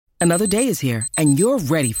Another day is here, and you're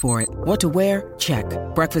ready for it. What to wear? Check.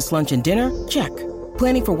 Breakfast, lunch, and dinner? Check.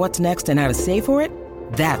 Planning for what's next and how to save for it?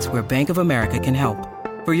 That's where Bank of America can help.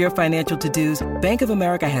 For your financial to-dos, Bank of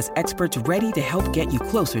America has experts ready to help get you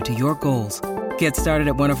closer to your goals. Get started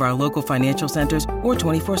at one of our local financial centers or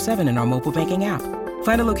 24/7 in our mobile banking app.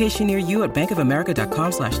 Find a location near you at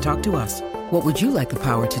bankofamerica.com/talktous. What would you like the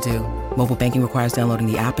power to do? Mobile banking requires downloading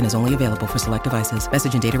the app and is only available for select devices.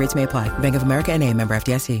 Message and data rates may apply. Bank of America N.A., member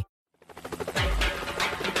FDIC.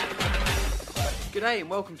 G'day and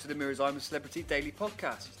welcome to the Mirrors I'm a Celebrity Daily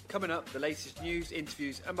Podcast. Coming up, the latest news,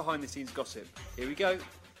 interviews and behind the scenes gossip. Here we go.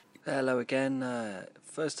 Hello again.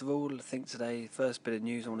 First of all, I think today, first bit of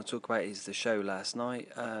news I want to talk about is the show last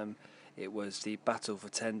night. It was the Battle for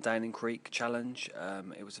 10 Downing Creek Challenge.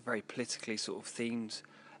 It was a very politically sort of themed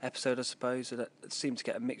episode, I suppose. It seemed to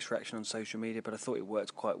get a mixed reaction on social media, but I thought it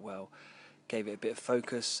worked quite well. Gave it a bit of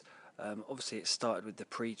focus. Obviously, it started with the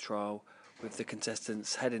pre-trial, with the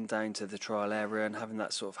contestants heading down to the trial area and having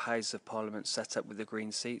that sort of House of Parliament set up with the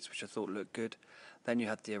green seats, which I thought looked good. Then you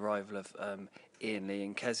had the arrival of Iain Lee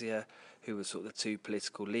and Kezia, who were sort of the two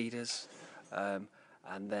political leaders. And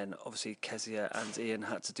then obviously Kezia and Iain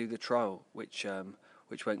had to do the trial, which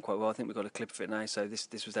went quite well. I think we've got a clip of it now, so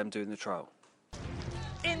this was them doing the trial.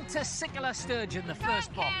 Intersicular sturgeon, the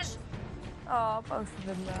first box. Oh, both of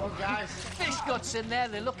them though. Oh, guys. Fish guts in there.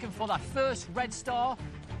 They're looking for that first red star.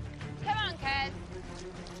 Come on, Kez.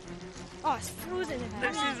 Oh, it's frozen in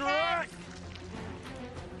there. This is right.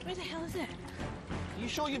 Where the hell is it? You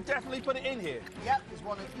sure you've definitely put it in here? Yep, there's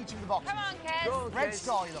one in each of the boxes. Come on, Kez. Red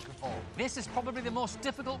star you're looking for. This is probably the most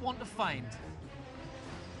difficult one to find.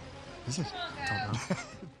 Is it? Don't know.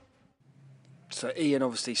 So Iain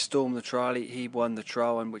obviously stormed the trial. He won the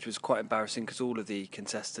trial, and which was quite embarrassing because all of the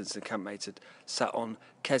contestants and campmates had sat on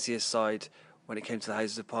Kezia's side when it came to the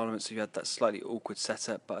Houses of Parliament, so you had that slightly awkward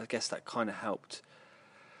setup, but I guess that kind of helped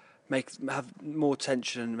have more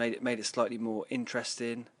tension and made it slightly more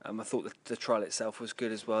interesting. I thought the trial itself was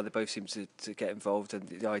good as well. They both seemed to get involved, and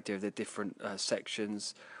the idea of the different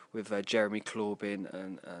sections with Jeremy Corbyn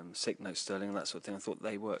and Sick Note Sterling and that sort of thing, I thought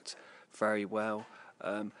they worked very well.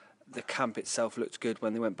 The camp itself looked good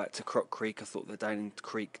when they went back to Croc Creek. I thought the Downing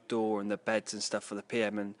Creek door and the beds and stuff for the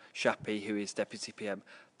PM and Shappy, who is Deputy PM,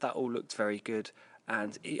 that all looked very good.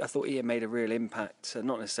 And I thought Iain made a real impact,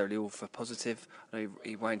 not necessarily all for positive. I know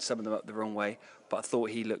he wound some of them up the wrong way, but I thought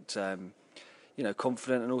he looked,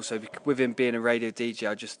 confident. And also with him being a radio DJ,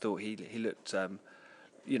 I just thought he looked,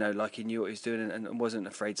 like he knew what he was doing and wasn't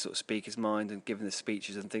afraid to sort of speak his mind and giving the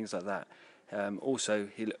speeches and things like that. Also,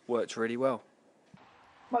 he worked really well.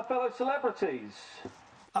 My fellow celebrities,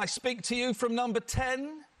 I speak to you from number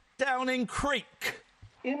 10, Downing Creek.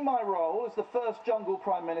 In my role as the first Jungle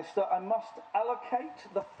Prime Minister, I must allocate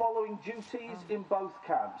the following duties in both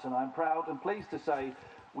camps, and I'm proud and pleased to say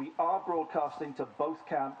we are broadcasting to both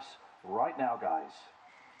camps right now, guys.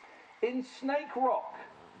 In Snake Rock,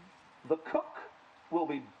 the cook will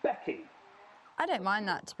be Becky. I don't mind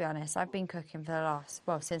that, to be honest. I've been cooking for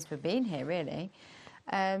since we've been here, really.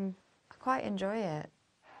 I quite enjoy it.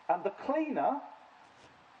 And the cleaner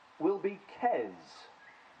will be Kez.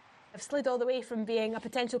 I've slid all the way from being a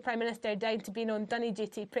potential Prime Minister down to being on dunny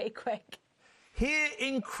duty pretty quick. Here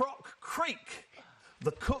in Croc Creek,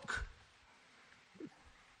 the cook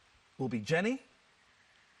will be Jenny.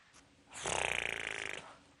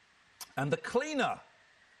 And the cleaner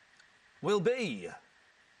will be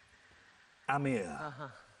Amir.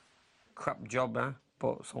 Crap job,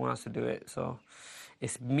 but someone has to do it, so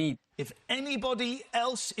it's me. If anybody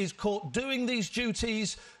else is caught doing these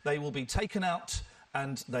duties, they will be taken out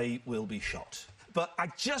and they will be shot. But I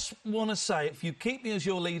just want to say, if you keep me as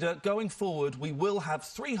your leader, going forward, we will have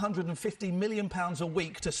 £350 million a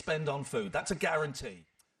week to spend on food. That's a guarantee.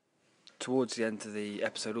 Towards the end of the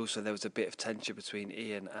episode also, there was a bit of tension between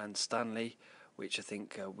Iain and Stanley, which I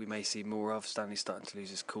think we may see more of. Stanley starting to lose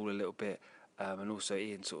his cool a little bit, and also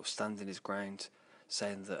Iain sort of standing his ground,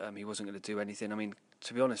 saying that he wasn't going to do anything. I mean,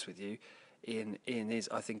 to be honest with you, Iain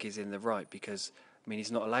is in the right, because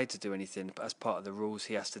he's not allowed to do anything, but as part of the rules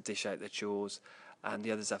he has to dish out the chores and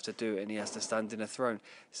the others have to do it, and he has to stand in a throne.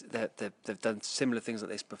 They've done similar things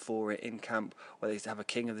like this before in camp, where they used to have a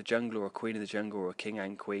king of the jungle or a queen of the jungle or a king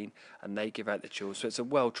and queen, and they give out the chores. So it's a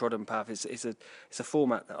well-trodden path. It's a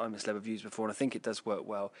format that I'm a Celeb have used before, and I think it does work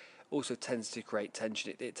well. Also tends to create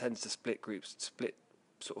tension. It tends to split groups, split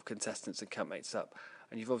sort of contestants and campmates up,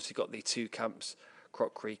 and you've obviously got the two camps,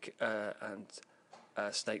 Croc Creek and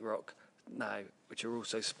Snake Rock now, which are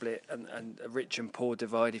also split, and a rich and poor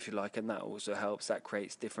divide, if you like, and that also helps. That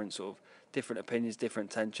creates different opinions,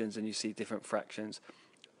 different tensions, and you see different fractions.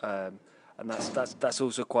 I that's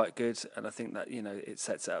also quite good. And I think that it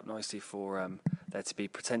sets it up nicely for there to be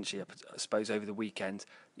potentially, I suppose, over the weekend.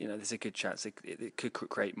 There's a good chance it could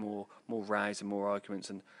create more rows and more arguments.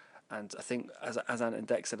 And I think, as Ant and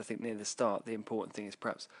Dex said, I think near the start, the important thing is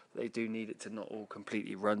perhaps they do need it to not all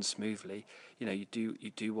completely run smoothly. You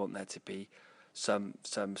do want there to be some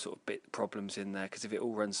sort of bit problems in there, because if it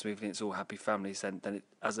all runs smoothly and it's all happy families, then it,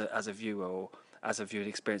 as a viewer or as a viewing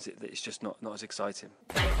experience, it's just not as exciting.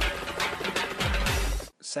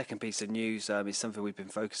 Second piece of news is something we've been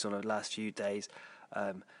focused on over the last few days,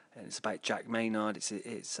 and it's about Jack Maynard.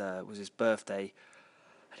 It was his birthday.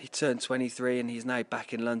 He turned 23 and he's now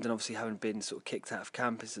back in London, obviously having been sort of kicked out of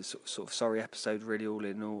camp. It's a sort of sorry episode, really, all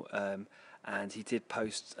in all. And he did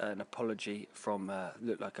post an apology from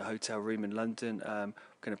looked like a hotel room in London. We're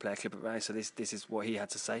going to play a clip of it now. So this is what he had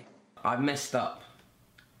to say. I've messed up.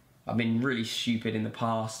 I've been really stupid in the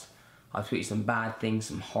past. I've tweeted some bad things,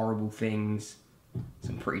 some horrible things,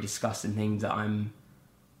 some pretty disgusting things that I'm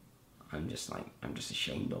just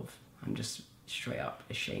ashamed of. I'm just straight up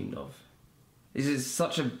ashamed of. This is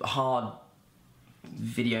such a hard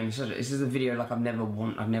video. This is a video like I've never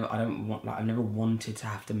wanted to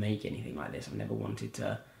have to make anything like this. I've never wanted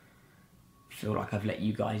to feel like I've let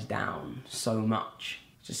you guys down so much.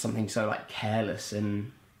 It's just something so like careless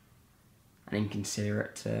and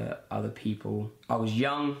inconsiderate to other people. I was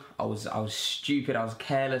young. I was stupid. I was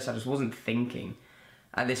careless. I just wasn't thinking.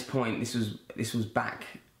 At this point, this was back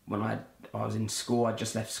when I was in school. I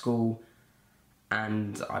just left school,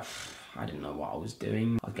 and I didn't know what I was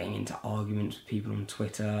doing. I was getting into arguments with people on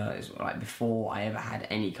Twitter. It's like before I ever had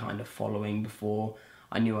any kind of following, before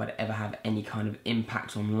I knew I'd ever have any kind of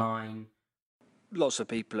impact online. Lots of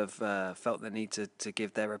people have felt the need to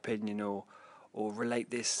give their opinion or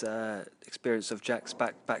relate this experience of Jack's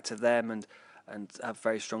back to them and have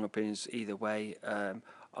very strong opinions either way.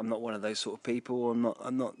 I'm not one of those sort of people.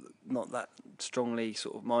 I'm not that strongly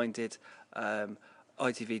sort of minded.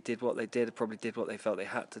 ITV did what they did, probably did what they felt they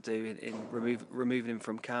had to do in removing him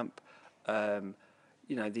from camp.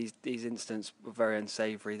 These incidents were very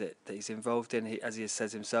unsavoury that he's involved in. As he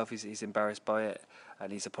says himself, he's embarrassed by it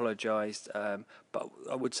and he's apologised. But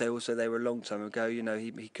I would say also they were a long time ago.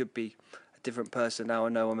 He could be a different person now. I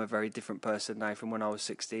know I'm a very different person now from when I was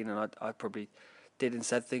 16, and I probably did and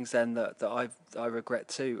said things then that I regret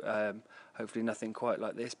too. Hopefully nothing quite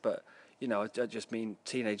like this, but I just mean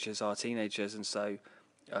teenagers are teenagers, and so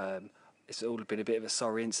it's all been a bit of a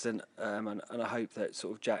sorry incident, and I hope that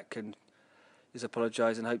sort of Jack is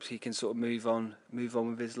apologised and hopes he can sort of move on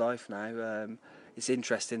with his life now. It's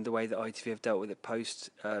interesting the way that ITV have dealt with it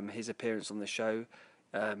post his appearance on the show.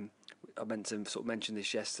 I meant to sort of mention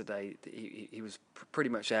this yesterday. He was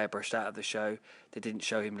pretty much airbrushed out of the show. They didn't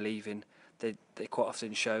show him leaving. They quite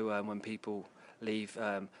often show when people leave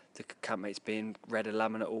the campmates being read a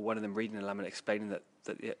laminate, or one of them reading a laminate explaining that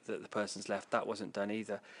the person's left. That wasn't done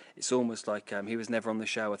either. It's almost like he was never on the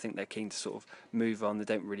show. I think they're keen to sort of move on. They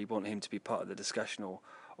don't really want him to be part of the discussion or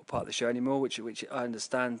part of the show anymore, which I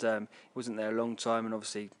understand. He wasn't there a long time, and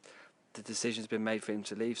obviously the decision's been made for him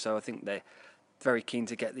to leave. So I think they're very keen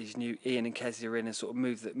to get these new Ian and Kezia in and sort of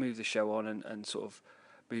move the show on and sort of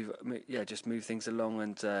move things along,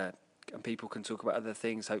 and people can talk about other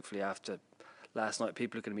things. Hopefully after last night,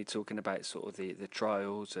 people are going to be talking about sort of the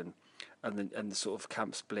trials and the sort of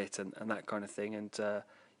camp split and that kind of thing. And the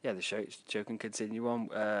show can continue on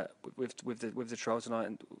with the trial tonight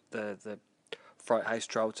and the Fright House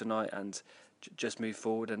trial tonight, and just move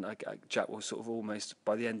forward. And Jack will sort of almost,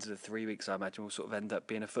 by the end of the 3 weeks, I imagine, will sort of end up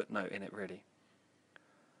being a footnote in it, really.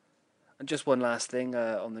 And just one last thing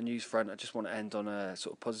on the news front, I just want to end on a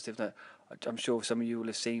sort of positive note. I'm sure some of you will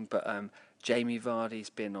have seen, but Jamie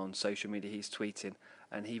Vardy's been on social media. He's tweeting,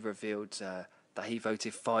 and he revealed that he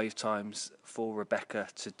voted 5 times for Rebecca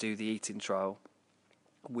to do the eating trial,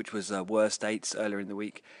 which was worst dates earlier in the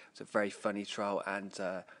week. It was a very funny trial, and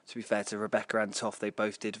to be fair to Rebecca and Toff, they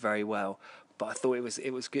both did very well. But I thought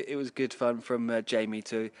it was good fun from Jamie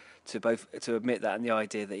to admit that, and the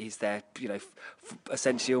idea that he's there,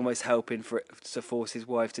 essentially almost helping to force his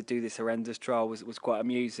wife to do this horrendous trial was quite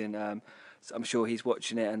amusing. So I'm sure he's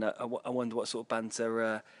watching it, and I wonder what sort of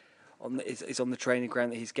banter is on the training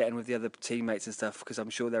ground that he's getting with the other teammates and stuff, because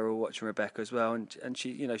I'm sure they're all watching Rebecca as well, and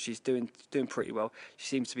she she's doing pretty well. She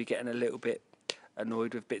seems to be getting a little bit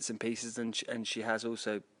annoyed with bits and pieces, and she has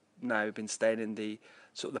also now been staying in the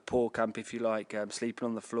sort of the poor camp, if you like, sleeping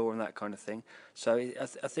on the floor and that kind of thing. So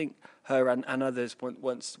I think her and others,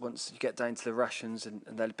 once you get down to the rations, and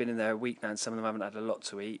they've been in there a week now, and some of them haven't had a lot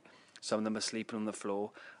to eat. Some of them are sleeping on the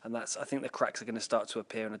floor, and I think the cracks are going to start to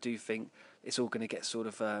appear, and I do think it's all going to get sort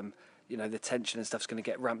of the tension and stuff's going to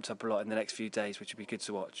get ramped up a lot in the next few days, which will be good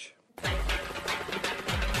to watch.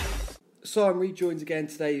 So I'm rejoined again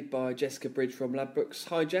today by Jessica Bridge from Ladbrokes.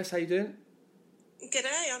 Hi Jess, how you doing?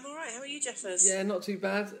 G'day, I'm alright. How are you, Jeffers? Yeah, not too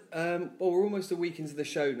bad. Well, we're almost a week into the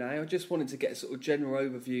show now. I just wanted to get a sort of general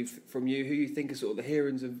overview from you, who you think are sort of the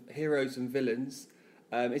heroes and villains.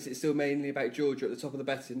 Is it still mainly about Georgia at the top of the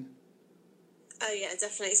betting? Oh yeah,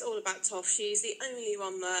 definitely. It's all about Toff. She's the only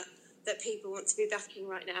one that people want to be backing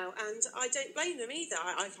right now, and I don't blame them either.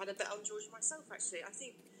 I've had a bet on Georgia myself, actually. I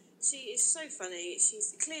think she is so funny.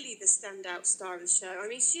 She's clearly the standout star of the show. I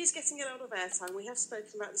mean, she is getting a lot of airtime. We have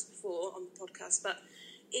spoken about this before on the podcast, but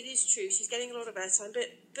it is true. She's getting a lot of airtime, but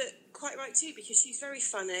quite right too, because she's very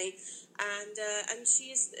funny, and she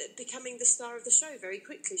is becoming the star of the show very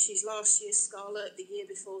quickly. She's last year's Scarlett, the year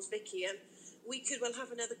before's Vicky, and we could well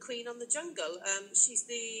have another queen on the jungle. She's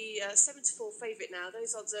the 7-4 favourite now.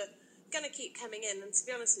 Those odds are going to keep coming in, and to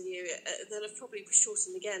be honest with you, they'll have probably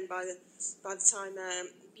shortened again by the time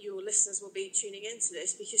your listeners will be tuning into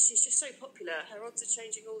this, because she's just so popular. Her odds are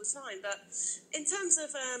changing all the time. But in terms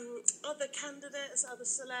of other candidates, other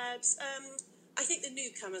celebs, I think the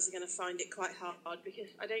newcomers are going to find it quite hard, because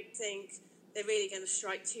I don't think they're really going to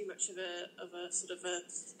strike too much of a sort of a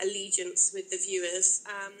allegiance with the viewers.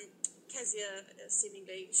 Kezia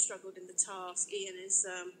seemingly struggled in the task. Ian is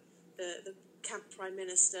the camp prime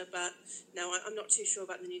minister, but no, I'm not too sure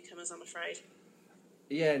about the newcomers, I'm afraid.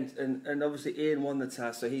 Yeah, and obviously Ian won the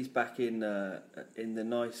task, so he's back in the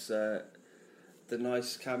nice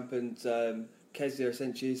camp, and Kezia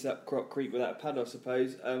essentially is up Croc Creek without a paddle, I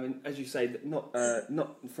suppose. And as you say, doesn't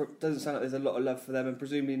sound like there's a lot of love for them, and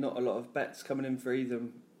presumably not a lot of bets coming in for either.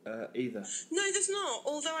 No, there's not.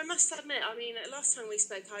 Although I must admit, I mean, last time we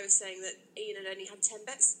spoke, I was saying that Ian had only had 10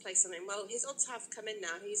 bets to place on him. Well, his odds have come in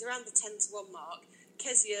now. He's around the 10-1 mark.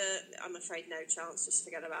 Kezia, I'm afraid, no chance. Just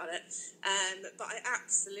forget about it. But I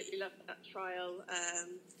absolutely love that trial.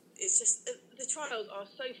 It's just the trials are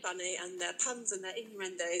so funny, and their puns and their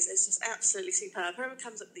innuendos. It's just absolutely superb. Whoever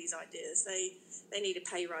comes up with these ideas, they need a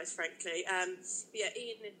pay rise, frankly. Ian is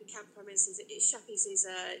the camp prime minister. Shappy's his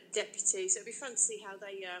deputy, so it'll be fun to see how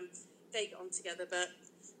they get on together. But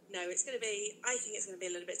no, I think it's going to be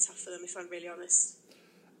a little bit tough for them, if I'm really honest.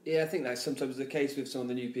 Yeah, I think that's sometimes the case with some of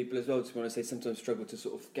the new people as well. To be honest, they sometimes struggle to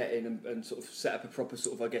sort of get in and sort of set up a proper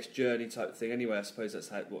sort of, I guess, journey type thing. Anyway, I suppose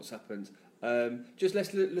that's what's happened. Just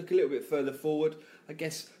let's look a little bit further forward. I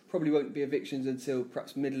guess probably won't be evictions until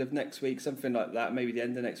perhaps middle of next week, something like that, maybe the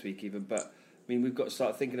end of next week even. But I mean, we've got to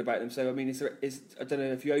start thinking about them. So I mean, I don't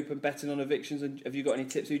know if you open betting on evictions, and have you got any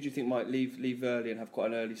tips? Who do you think might leave early and have quite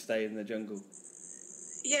an early stay in the jungle?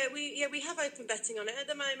 Yeah, we have open betting on it at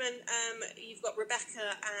the moment. You've got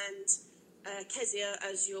Rebecca and Kezia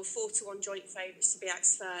as your 4-1 joint favourites to be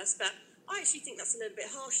axed first, but I actually think that's a little bit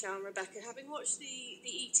harsh now on Rebecca, having watched the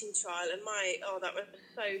eating trial, and that was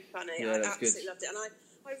so funny. Yeah, I absolutely good. loved it, and I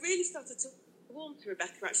really started to warm to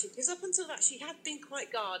Rebecca, actually, because up until that she had been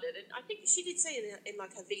quite guarded, and I think she did say in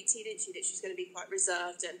like her VT, didn't she, that she's going to be quite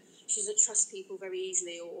reserved and she doesn't trust people very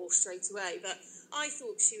easily or straight away. But I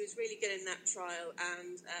thought she was really good in that trial,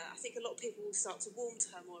 and I think a lot of people will start to warm to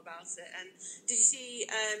her more about it. And did you see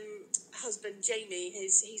husband Jamie?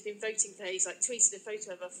 He's been voting for her. He's like tweeted a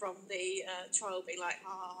photo of her from the trial, being like,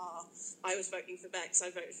 I was voting for Bex, I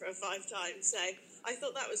voted for her 5 times. So I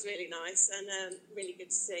thought that was really nice and really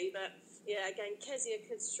good to see. But yeah, again, Kezia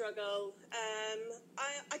could struggle.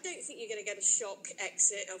 I don't think you're going to get a shock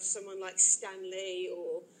exit of someone like Stanley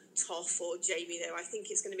or Toff or Jamie, though. I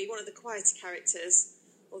think it's going to be one of the quieter characters.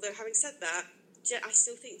 Although, having said that, I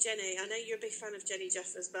still think Jenny, I know you're a big fan of Jenny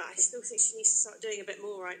Jeffers, but I still think she needs to start doing a bit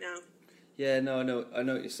more right now. Yeah, no, I know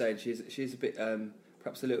what you're saying. She's a bit,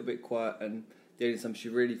 perhaps a little bit quiet, and the only time she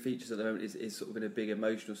really features at the moment is sort of in a big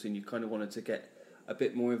emotional scene. You kind of wanted to get a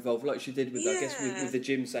bit more involved, like she did with, I guess, with the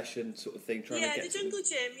gym session sort of thing. Trying to get the jungle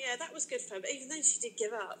gym, that was good for her. But even then, she did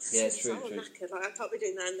give up. Yeah, it's true. Knackered. Like, I can't be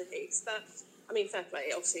doing that in the heats. But I mean, fair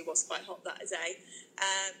play. Obviously, it was quite hot that day.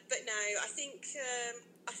 But no, I think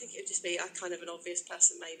it would just be a kind of an obvious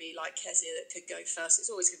person, maybe like Kezia, that could go first. It's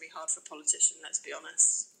always going to be hard for a politician, let's be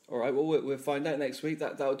honest. All right, well, we'll find out next week.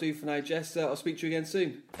 That'll do for now, Jess. I'll speak to you again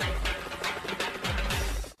soon.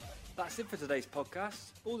 That's it for today's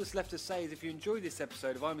podcast. All that's left to say is if you enjoyed this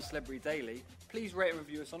episode of I'm a Celebrity Daily, please rate and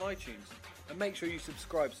review us on iTunes. And make sure you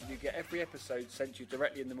subscribe so you get every episode sent to you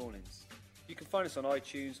directly in the mornings. You can find us on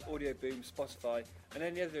iTunes, Audio Boom, Spotify, and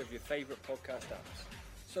any other of your favourite podcast apps.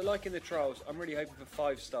 So like in the trials, I'm really hoping for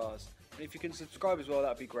 5 stars. And if you can subscribe as well,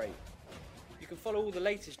 that'd be great. You can follow all the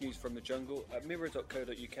latest news from the jungle at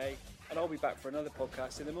mirror.co.uk, and I'll be back for another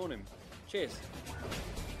podcast in the morning. Cheers.